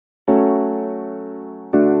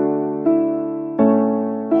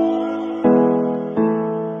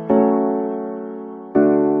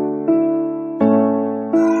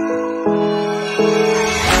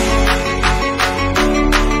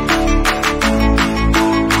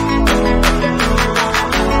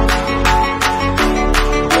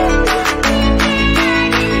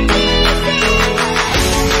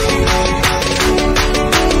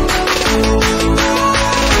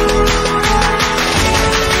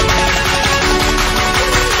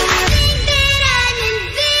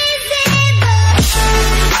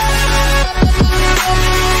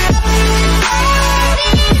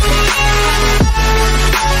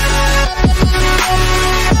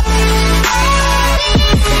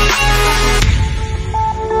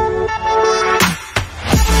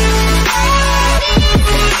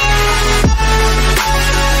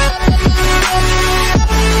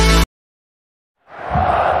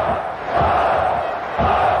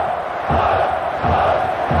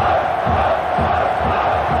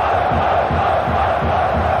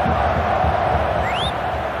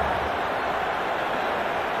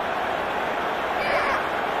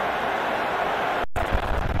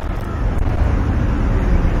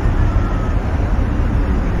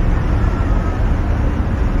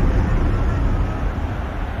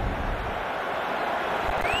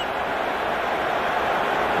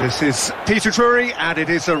This is Peter Drury, and it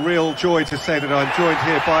is a real joy to say that I'm joined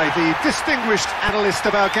here by the distinguished analyst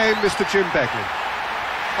of our game, Mr. Jim Beglin.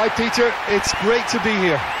 Hi Peter, it's great to be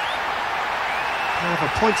here. I've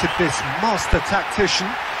appointed this master tactician.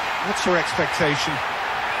 What's your expectation?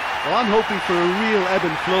 Well, I'm hoping for a real ebb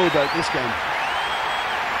and flow about this game.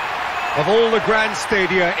 Of all the grand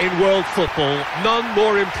stadia in world football, none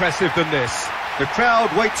more impressive than this. The crowd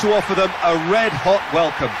wait to offer them a red-hot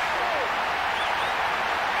welcome.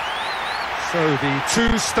 So the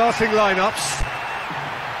two starting lineups.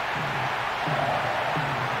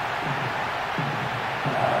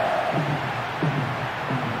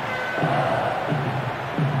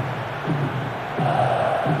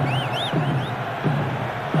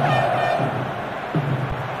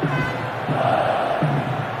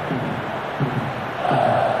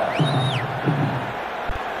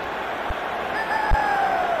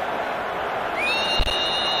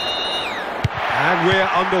 And we're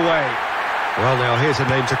underway. Well, now, here's a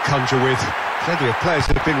name to conjure with. Plenty of players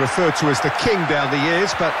that have been referred to as the king down the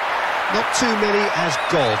years, but not too many as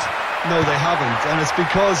God. No, they haven't, and it's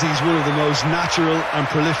because he's one of the most natural and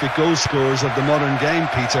prolific goal scorers of the modern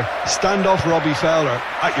game, Peter. Stand off Robbie Fowler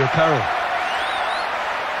at your peril.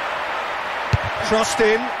 Crossed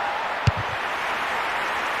in.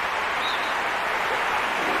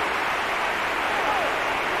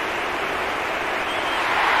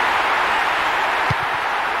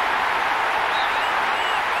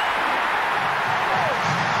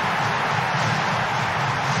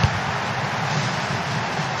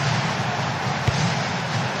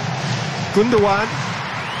 Gundogan,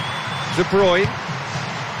 De Bruyne,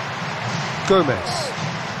 Gomez.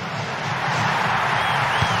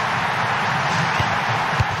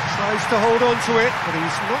 Tries to hold on to it, but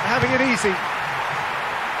he's not having it easy.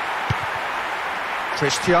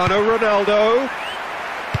 Cristiano Ronaldo.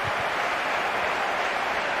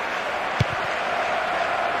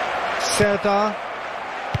 Serdar.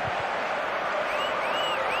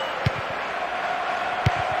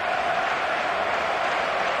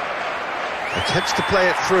 Attempts to play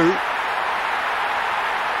it through.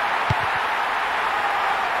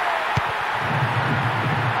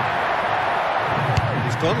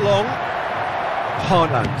 He's gone long.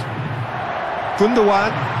 Haaland.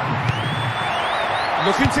 Gundogan.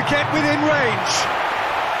 Looking to get within range.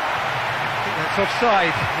 I think that's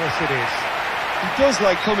offside. Yes, it is. He does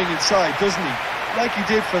like coming inside, doesn't he? Like he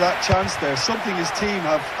did for that chance there. Something his team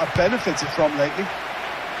have benefited from lately.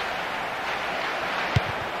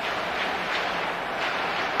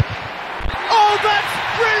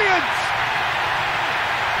 Brilliant!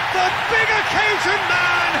 The big occasion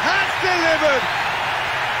man has delivered!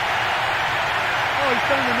 Oh, he's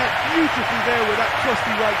found the net beautifully there with that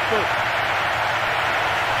trusty right foot.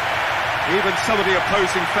 Even some of the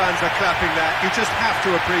opposing fans are clapping that. You just have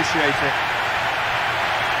to appreciate it.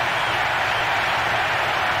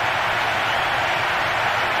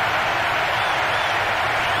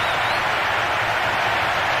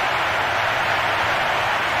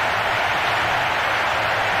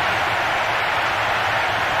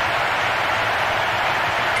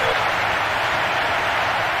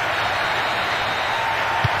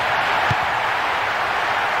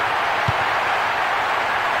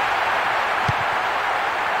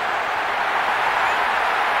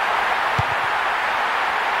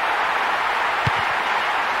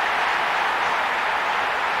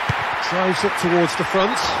 Drives it towards the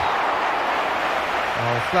front.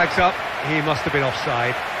 Oh, flags up. He must have been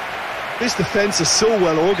offside. This defence is so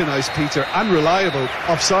well organised, Peter, and reliable.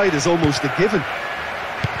 Offside is almost a given.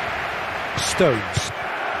 Stones.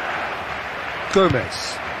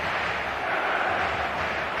 Gomez.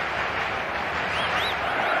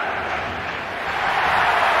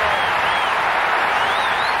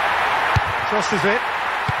 Crosses it.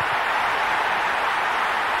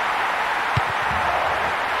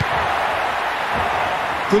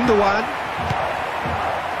 Gundogan,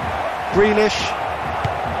 Grealish,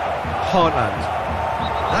 Haaland.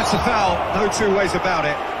 That's a foul, no two ways about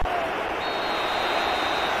it.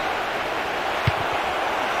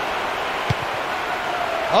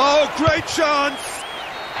 Oh, great chance!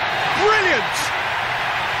 Brilliant!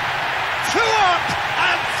 Two up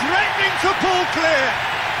and threatening to pull clear.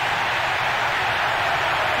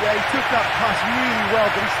 Yeah, he took that pass really well,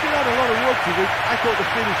 but he still had a lot of work to do. I thought the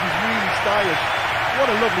finish was really stylish. What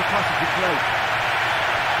a lovely passage to play.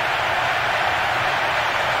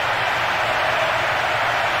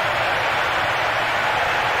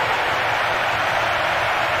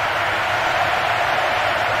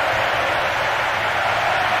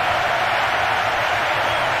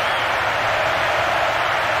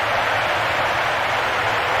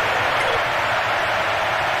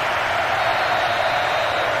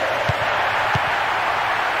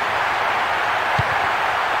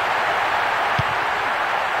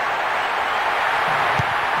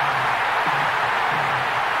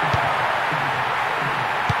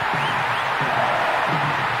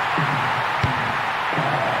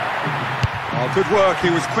 Oh, good work,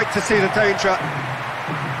 he was quick to see the danger.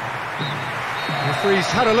 The referee's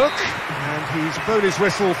had a look, and he's blown his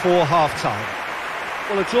whistle for half-time.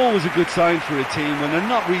 Well, it's always a good sign for a team when they're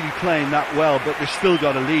not really playing that well, but they've still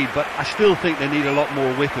got a lead. But I still think they need a lot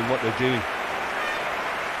more width in what they're doing.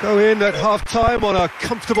 Go in at half-time on a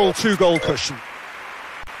comfortable 2-goal cushion.